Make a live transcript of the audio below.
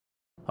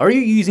Are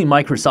you using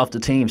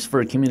Microsoft Teams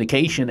for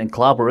communication and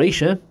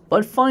collaboration,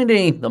 but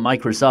finding the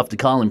Microsoft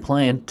calling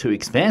plan too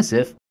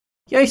expensive?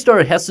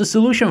 Yeastar has the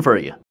solution for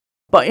you.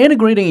 By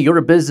integrating your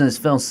business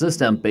phone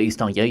system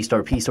based on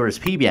Yeastar AppSource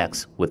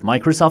PBX with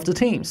Microsoft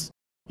Teams,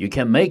 you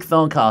can make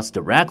phone calls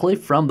directly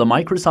from the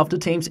Microsoft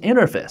Teams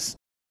interface.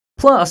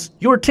 Plus,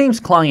 your Teams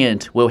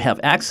client will have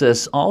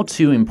access all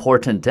to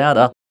important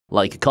data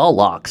like call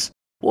logs,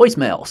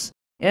 voicemails,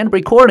 and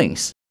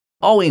recordings,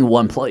 all in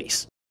one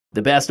place.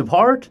 The best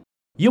part?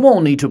 You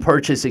won't need to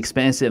purchase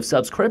expensive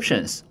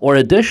subscriptions or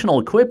additional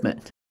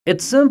equipment.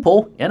 It's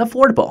simple and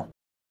affordable.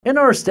 In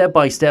our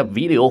step-by-step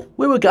video,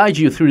 we will guide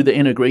you through the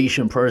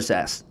integration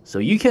process so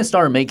you can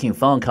start making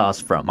phone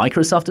calls from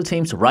Microsoft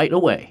Teams right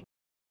away.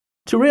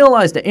 To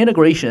realize the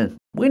integration,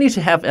 we need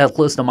to have at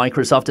least a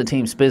Microsoft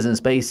Teams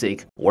Business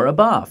Basic or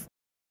above.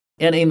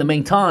 And in the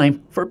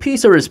meantime, for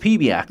AppSource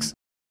PBX,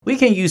 we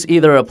can use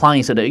either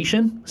Appliance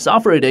Edition,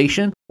 Software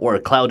Edition, or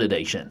Cloud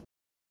Edition,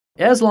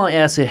 as long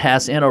as it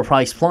has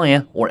Enterprise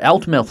Plan or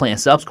Ultimate Plan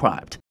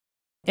subscribed,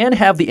 and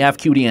have the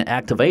FQDN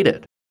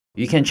activated.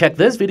 You can check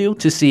this video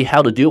to see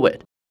how to do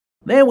it.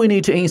 Then we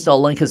need to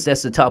install Linkus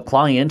Desktop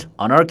Client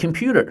on our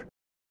computer.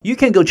 You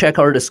can go check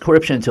our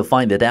description to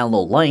find the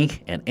download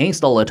link and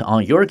install it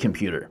on your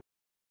computer.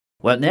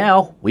 Well,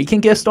 now we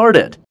can get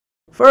started.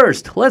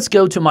 First, let's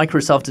go to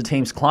Microsoft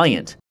Teams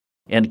Client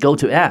and go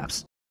to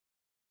Apps.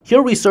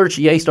 Here we search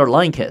Yeastar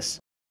Linkus.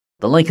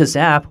 The Linkus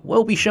app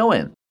will be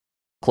shown.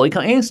 Click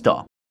on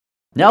Install.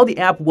 Now the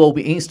app will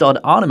be installed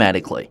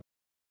automatically.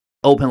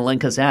 Open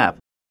Linkus app.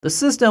 The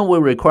system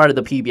will require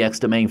the PBX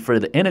domain for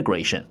the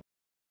integration.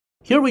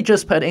 Here we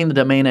just put in the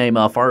domain name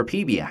of our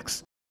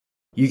PBX.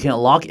 You can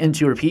log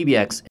into your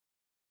PBX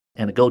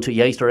and go to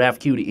Yeastar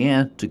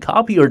FQDN to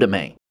copy your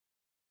domain.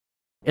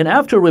 And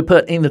after we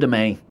put in the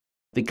domain,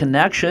 the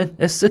connection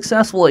is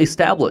successfully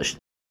established.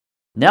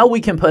 Now we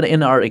can put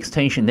in our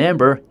extension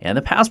number and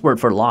the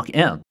password for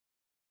login.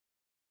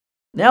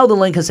 Now the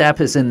Linkus app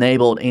is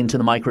enabled into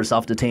the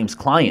Microsoft Teams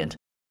client.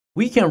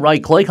 We can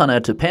right-click on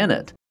it to pin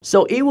it,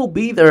 so it will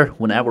be there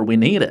whenever we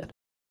need it.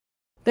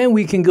 Then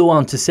we can go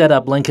on to set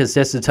up Linkus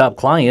Desktop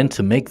Client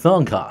to make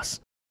phone calls.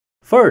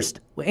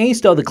 First, we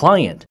install the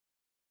client.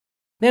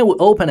 Then we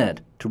open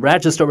it to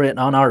register it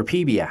on our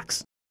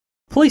PBX.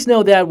 Please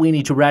note that we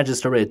need to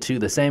register it to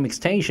the same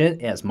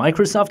extension as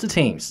Microsoft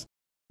Teams.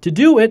 To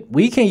do it,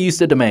 we can use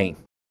the domain,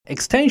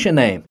 extension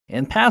name,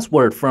 and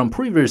password from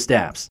previous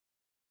steps.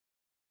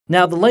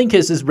 Now the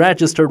Linkus is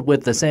registered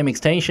with the same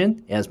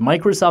extension as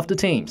Microsoft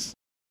Teams,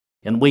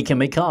 and we can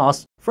make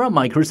calls from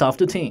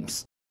Microsoft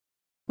Teams.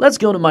 Let's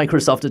go to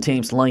Microsoft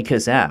Teams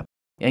Linkus app,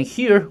 and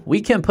here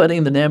we can put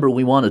in the number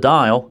we want to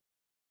dial.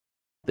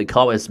 The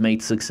call is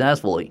made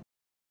successfully.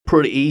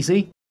 Pretty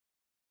easy.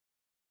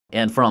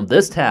 And from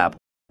this tab,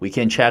 we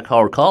can check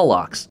our call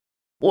logs,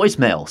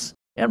 voicemails,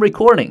 and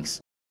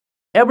recordings.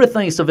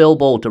 Everything is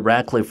available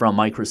directly from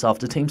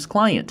Microsoft Teams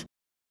client.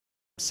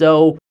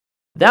 So,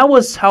 that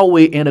was how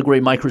we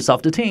integrate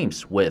Microsoft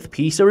Teams with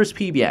AppSource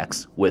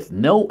PBX with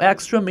no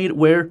extra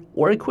middleware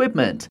or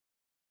equipment.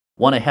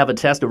 Want to have a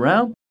test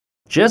around?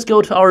 Just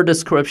go to our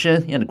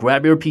description and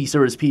grab your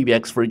AppSource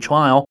PBX free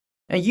trial,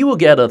 and you will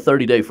get a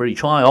 30-day free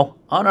trial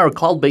on our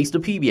cloud-based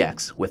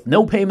PBX with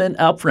no payment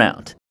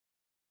upfront.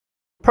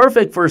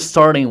 Perfect for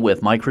starting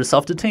with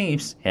Microsoft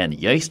Teams and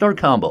Yeastar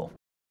combo.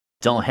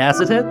 Don't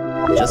hesitate,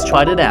 just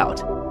try it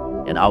out,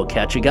 and I'll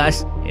catch you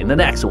guys in the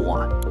next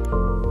one.